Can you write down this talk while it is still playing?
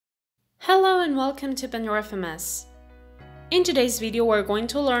Hello and welcome to Pandora FMS. In today's video, we're going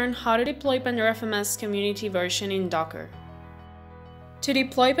to learn how to deploy Pandora FMS community version in Docker. To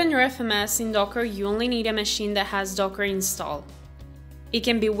deploy Pandora FMS in Docker, you only need a machine that has Docker installed. It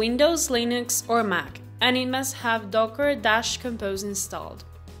can be Windows, Linux, or Mac, and it must have Docker-Compose installed.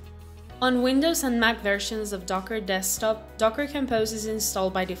 On Windows and Mac versions of Docker Desktop, Docker Compose is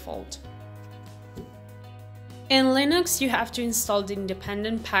installed by default. In Linux, you have to install the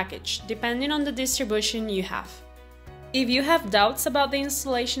independent package, depending on the distribution you have. If you have doubts about the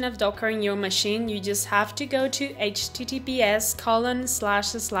installation of Docker in your machine, you just have to go to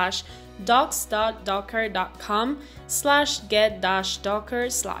https://docs.docker.com/get-docker/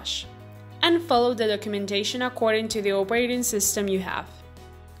 and follow the documentation according to the operating system you have.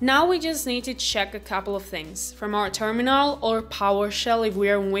 Now we just need to check a couple of things from our terminal or PowerShell if we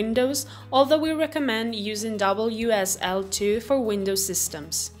are on Windows, although we recommend using WSL2 for Windows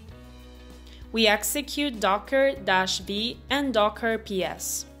systems. We execute docker-v and docker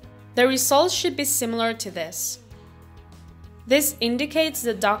ps. The results should be similar to this. This indicates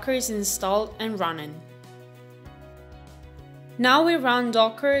that Docker is installed and running. Now we run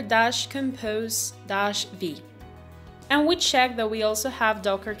docker-compose-v. And we check that we also have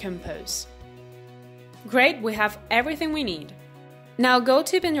Docker Compose. Great, we have everything we need. Now go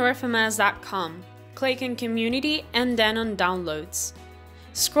to pandorafms.com, click on Community and then on Downloads.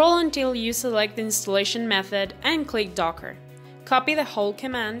 Scroll until you select the installation method and click Docker. Copy the whole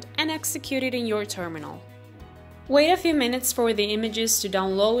command and execute it in your terminal. Wait a few minutes for the images to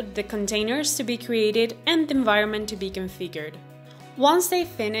download, the containers to be created, and the environment to be configured. Once they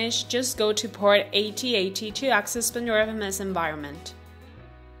finish, just go to port 8080 to access Pandora FMS environment.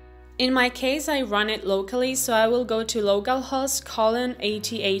 In my case, I run it locally, so I will go to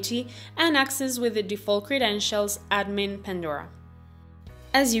localhost:8080 and access with the default credentials admin Pandora.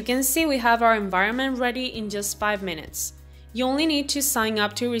 As you can see, we have our environment ready in just 5 minutes. You only need to sign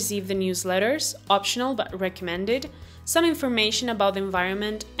up to receive the newsletters, optional but recommended, some information about the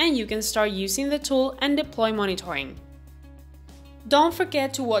environment, and you can start using the tool and deploy monitoring. Don't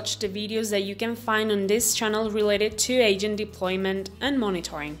forget to watch the videos that you can find on this channel related to agent deployment and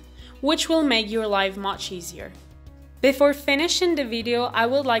monitoring, which will make your life much easier. Before finishing the video, I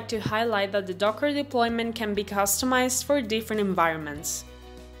would like to highlight that the Docker deployment can be customized for different environments.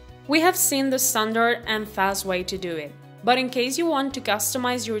 We have seen the standard and fast way to do it, but in case you want to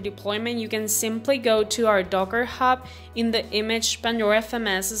customize your deployment, you can simply go to our Docker Hub in the image Pandora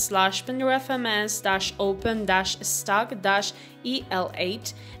FMS/Pandora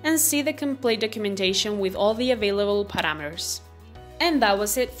FMS-open-stack-el8 and see the complete documentation with all the available parameters. And that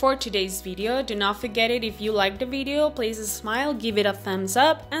was it for today's video. Do not forget it, if you liked the video, please smile, give it a thumbs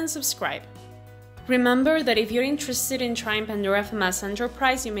up and subscribe. Remember that if you're interested in trying Pandora FMS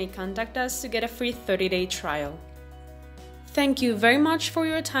Enterprise, you may contact us to get a free 30-day trial. Thank you very much for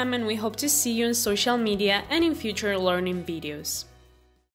your time, and we hope to see you on social media and in future learning videos.